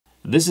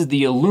This is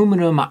the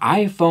aluminum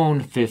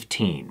iPhone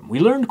 15. We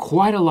learned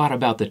quite a lot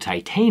about the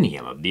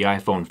titanium of the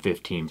iPhone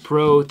 15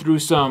 Pro through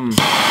some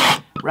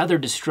rather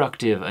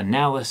destructive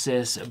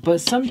analysis, but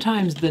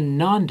sometimes the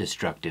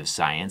non-destructive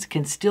science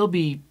can still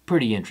be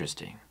pretty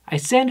interesting. I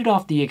sanded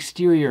off the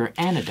exterior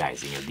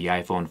anodizing of the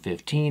iPhone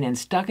 15 and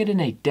stuck it in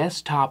a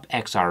desktop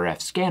XRF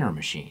scanner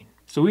machine,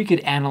 so we could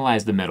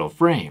analyze the metal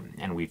frame,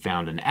 and we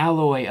found an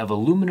alloy of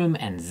aluminum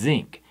and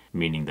zinc,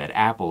 meaning that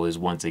Apple is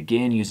once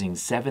again using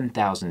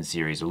 7000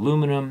 series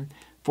aluminum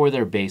for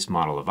their base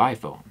model of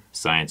iPhone.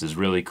 Science is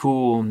really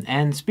cool,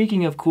 and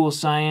speaking of cool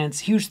science,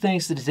 huge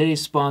thanks to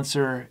today's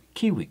sponsor,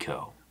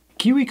 KiwiCo.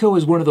 KiwiCo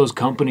is one of those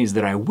companies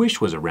that I wish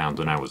was around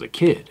when I was a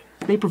kid.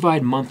 They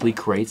provide monthly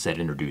crates that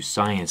introduce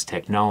science,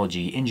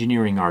 technology,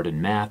 engineering, art,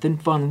 and math in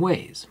fun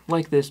ways,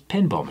 like this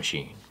pinball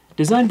machine.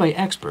 Designed by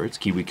experts,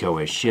 KiwiCo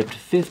has shipped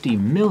 50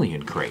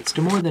 million crates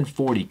to more than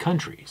 40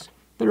 countries.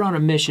 They're on a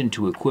mission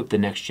to equip the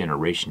next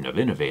generation of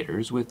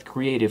innovators with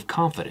creative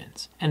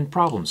confidence and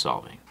problem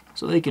solving,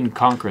 so they can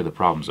conquer the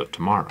problems of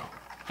tomorrow.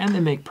 And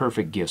they make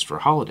perfect gifts for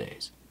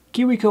holidays.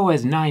 KiwiCo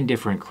has 9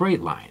 different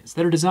crate lines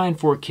that are designed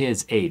for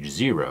kids age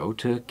 0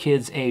 to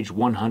kids age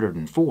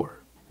 104.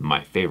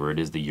 My favorite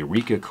is the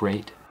Eureka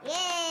crate.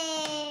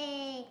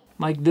 Yay!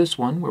 Like this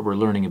one, where we're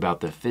learning about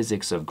the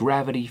physics of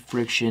gravity,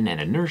 friction, and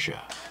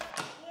inertia,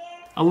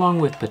 along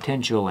with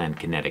potential and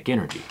kinetic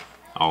energy,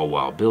 all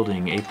while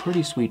building a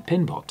pretty sweet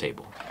pinball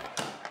table.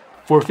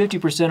 For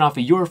 50% off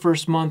of your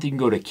first month, you can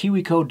go to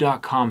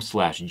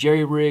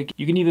kiwico.com/jerryrig.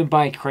 You can even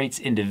buy crates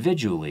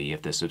individually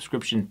if the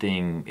subscription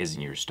thing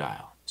isn't your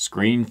style.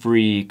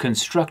 Screen-free,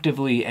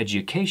 constructively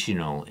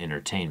educational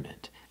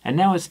entertainment. And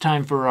now it's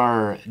time for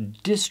our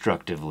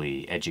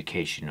destructively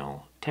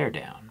educational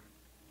teardown.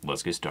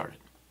 Let's get started.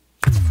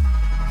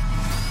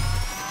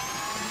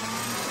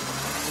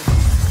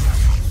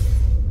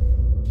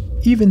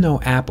 Even though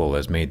Apple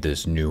has made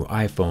this new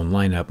iPhone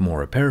lineup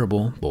more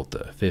repairable, both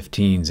the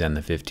 15s and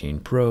the 15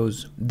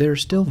 Pros, they're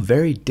still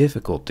very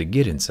difficult to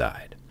get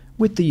inside.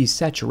 With the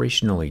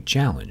saturationally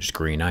challenged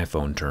green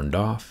iPhone turned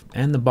off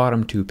and the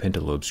bottom 2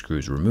 pentalobe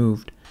screws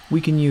removed,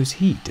 we can use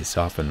heat to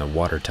soften the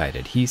watertight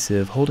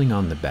adhesive holding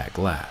on the back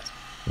glass.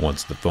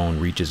 Once the phone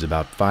reaches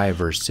about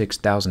 5,000 or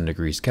 6,000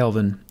 degrees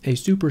Kelvin, a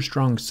super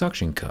strong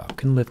suction cup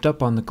can lift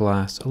up on the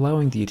glass,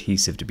 allowing the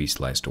adhesive to be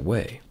sliced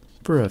away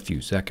for a few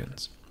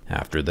seconds.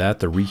 After that,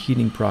 the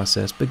reheating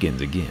process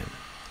begins again.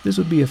 This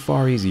would be a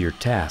far easier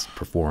task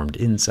performed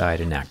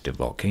inside an active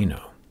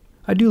volcano.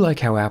 I do like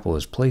how Apple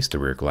has placed the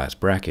rear glass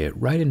bracket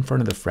right in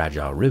front of the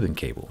fragile ribbon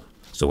cable,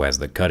 so as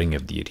the cutting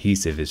of the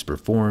adhesive is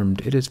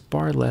performed, it is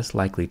far less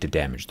likely to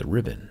damage the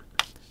ribbon.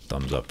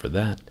 Thumbs up for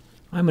that.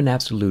 I'm an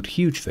absolute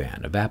huge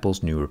fan of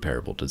Apple's new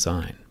repairable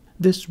design.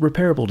 This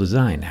repairable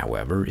design,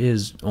 however,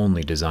 is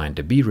only designed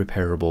to be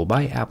repairable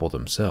by Apple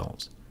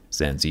themselves,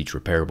 since each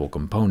repairable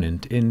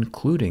component,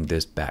 including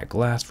this back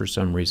glass for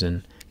some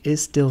reason, is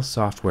still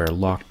software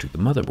locked to the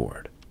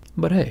motherboard.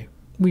 But hey,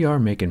 we are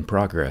making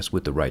progress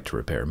with the right to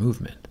repair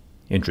movement.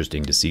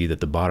 Interesting to see that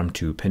the bottom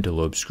 2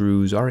 pentalobe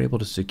screws are able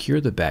to secure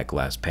the back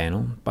glass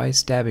panel by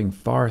stabbing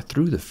far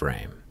through the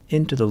frame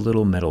into the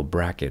little metal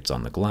brackets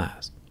on the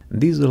glass.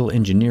 These little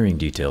engineering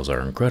details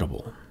are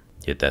incredible.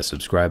 Hit that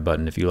subscribe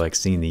button if you like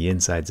seeing the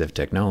insides of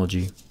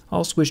technology.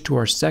 I'll switch to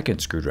our second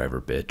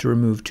screwdriver bit to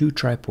remove 2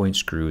 tri-point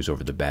screws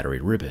over the battery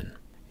ribbon.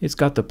 It's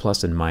got the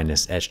plus and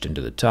minus etched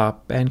into the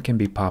top and can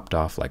be popped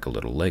off like a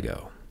little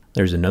Lego.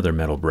 There's another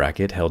metal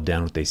bracket held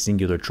down with a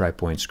singular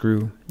tri-point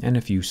screw, and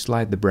if you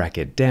slide the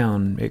bracket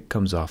down, it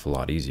comes off a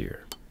lot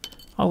easier.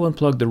 I'll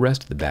unplug the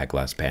rest of the back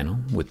glass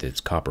panel with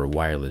its copper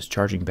wireless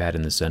charging pad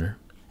in the center.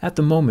 At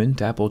the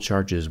moment, Apple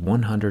charges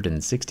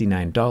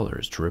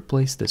 $169 to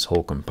replace this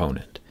whole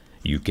component.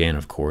 You can,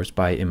 of course,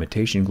 buy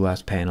imitation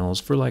glass panels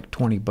for like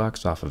 20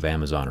 bucks off of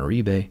Amazon or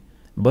eBay,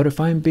 but if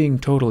I'm being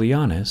totally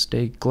honest,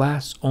 a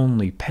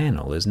glass-only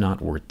panel is not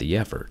worth the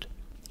effort.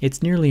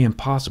 It's nearly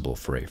impossible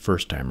for a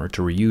first-timer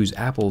to reuse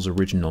Apple's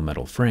original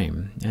metal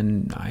frame,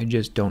 and I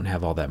just don't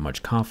have all that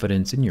much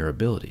confidence in your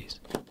abilities.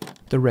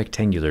 The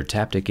rectangular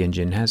Taptic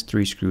engine has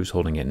 3 screws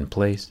holding it in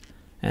place,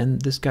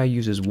 and this guy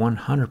uses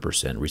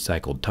 100%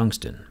 recycled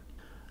tungsten.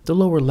 The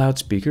lower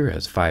loudspeaker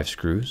has 5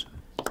 screws,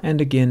 and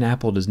again,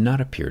 Apple does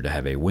not appear to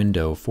have a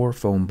window for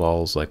foam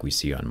balls like we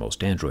see on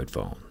most Android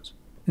phones.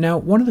 Now,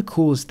 one of the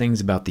coolest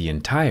things about the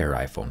entire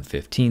iPhone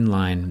 15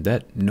 line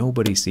that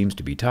nobody seems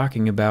to be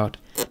talking about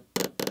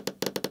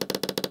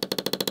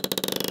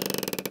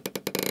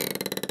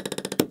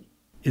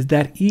is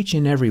that each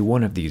and every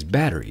one of these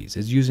batteries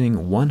is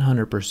using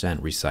 100%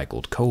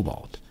 recycled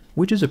cobalt,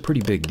 which is a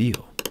pretty big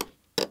deal.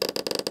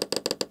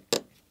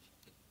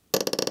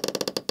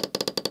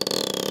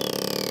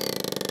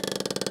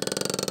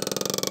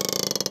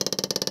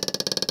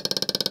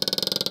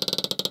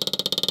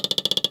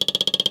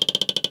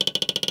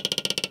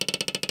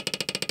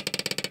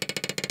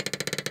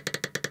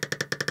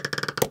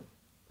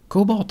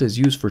 Cobalt is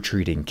used for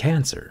treating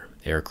cancer,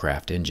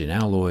 aircraft engine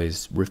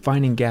alloys,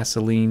 refining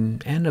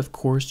gasoline, and of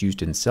course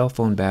used in cell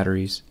phone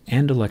batteries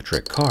and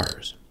electric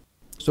cars.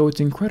 so it's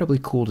incredibly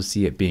cool to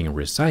see it being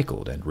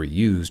recycled and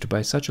reused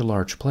by such a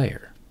large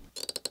player.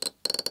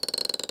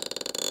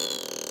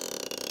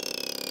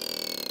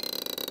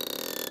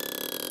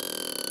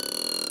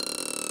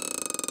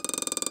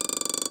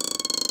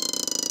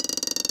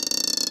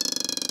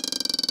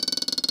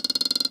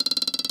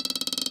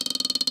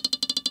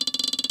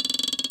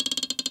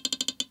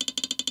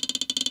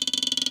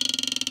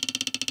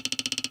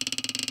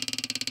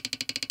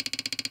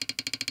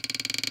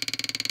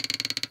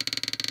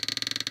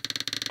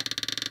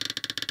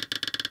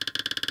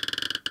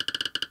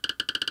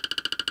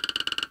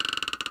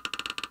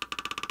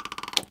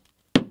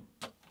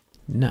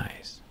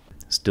 Nice.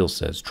 Still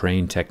says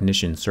trained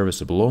technician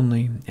serviceable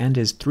only and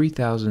is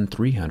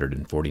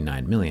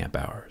 3,349 milliamp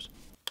hours.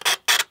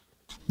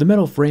 The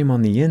metal frame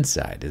on the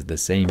inside is the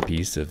same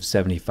piece of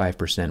 75%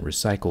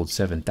 recycled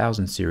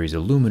 7000 series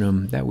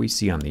aluminum that we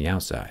see on the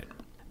outside.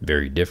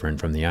 Very different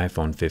from the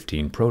iPhone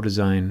 15 Pro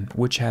design,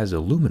 which has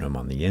aluminum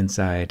on the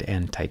inside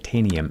and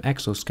titanium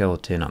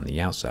exoskeleton on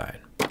the outside.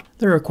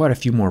 There are quite a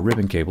few more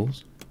ribbon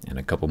cables and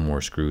a couple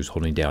more screws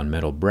holding down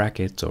metal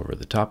brackets over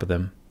the top of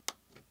them.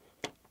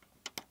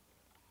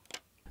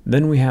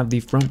 Then we have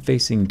the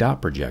front-facing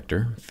dot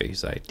projector,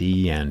 Face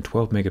ID, and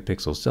 12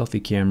 megapixel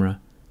selfie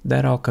camera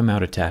that all come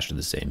out attached to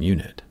the same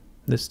unit.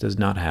 This does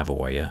not have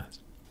OIS.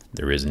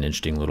 There is an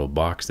interesting little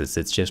box that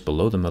sits just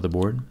below the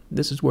motherboard.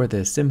 This is where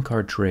the SIM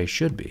card tray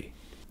should be.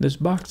 This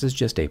box is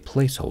just a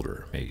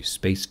placeholder, a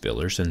space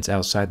filler, since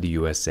outside the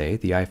USA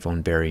the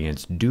iPhone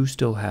variants do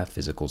still have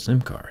physical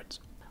SIM cards.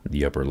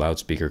 The upper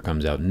loudspeaker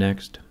comes out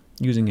next,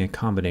 using a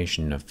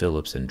combination of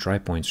Phillips and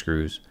tri-point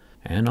screws,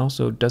 and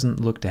also doesn't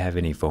look to have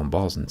any foam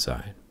balls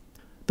inside.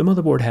 The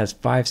motherboard has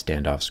 5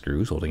 standoff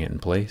screws holding it in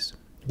place,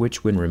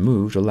 which when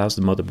removed allows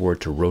the motherboard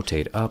to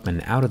rotate up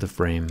and out of the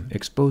frame,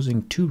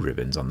 exposing 2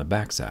 ribbons on the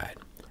backside.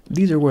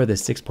 These are where the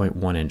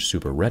 6.1-inch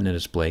Super Retina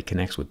display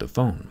connects with the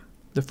phone.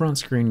 The front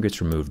screen gets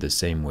removed the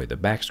same way the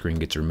back screen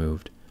gets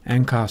removed,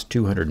 and costs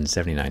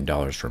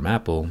 $279 from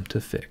Apple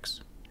to fix.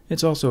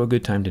 It's also a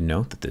good time to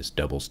note that this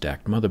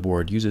double-stacked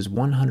motherboard uses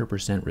 100%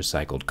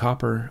 recycled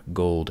copper,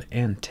 gold,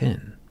 and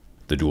tin.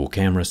 The dual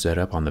camera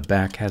setup on the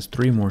back has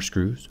 3 more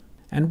screws,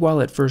 and while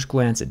at first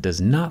glance it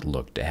does not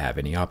look to have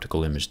any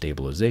optical image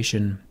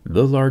stabilization,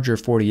 the larger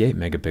 48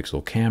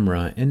 megapixel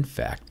camera in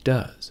fact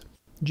does,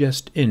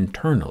 just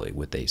internally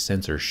with a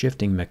sensor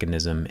shifting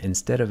mechanism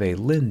instead of a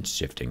lens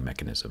shifting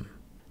mechanism.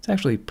 It's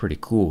actually pretty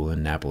cool,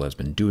 and Apple has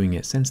been doing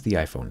it since the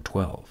iPhone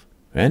 12.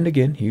 And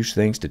again, huge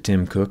thanks to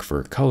Tim Cook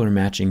for color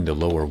matching the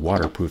lower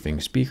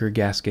waterproofing speaker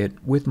gasket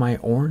with my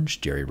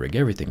orange Jerry Rig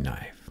Everything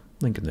knife.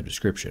 Link in the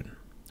description.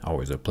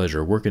 Always a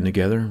pleasure working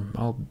together,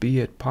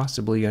 albeit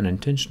possibly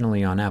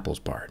unintentionally on Apple's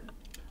part.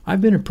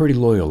 I've been a pretty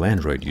loyal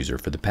Android user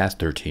for the past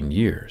 13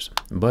 years,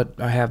 but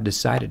I have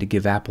decided to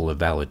give Apple a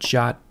valid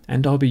shot,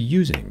 and I'll be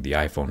using the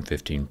iPhone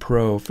 15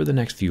 Pro for the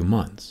next few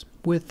months,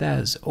 with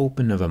as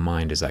open of a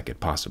mind as I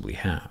could possibly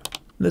have.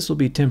 This will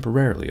be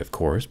temporarily, of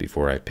course,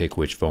 before I pick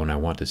which phone I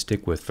want to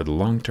stick with for the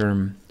long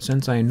term,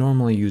 since I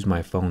normally use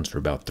my phones for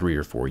about 3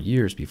 or 4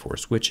 years before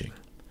switching.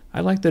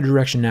 I like the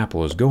direction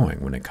Apple is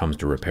going when it comes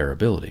to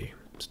repairability.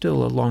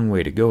 Still a long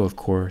way to go, of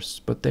course,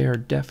 but they are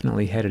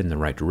definitely headed in the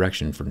right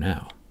direction for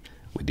now.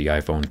 With the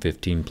iPhone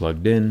 15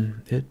 plugged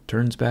in, it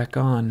turns back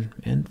on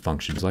and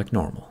functions like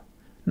normal.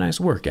 Nice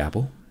work,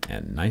 Apple,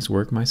 and nice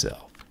work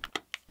myself.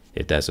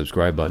 Hit that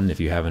subscribe button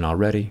if you haven't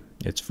already.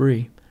 It's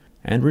free.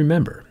 And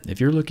remember, if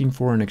you're looking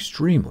for an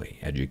extremely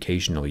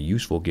educationally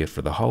useful gift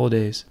for the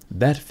holidays,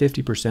 that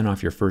 50%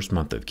 off your first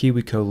month of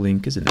KiwiCo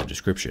link is in the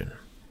description.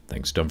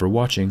 Thanks a ton for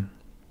watching.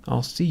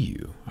 I'll see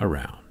you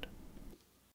around.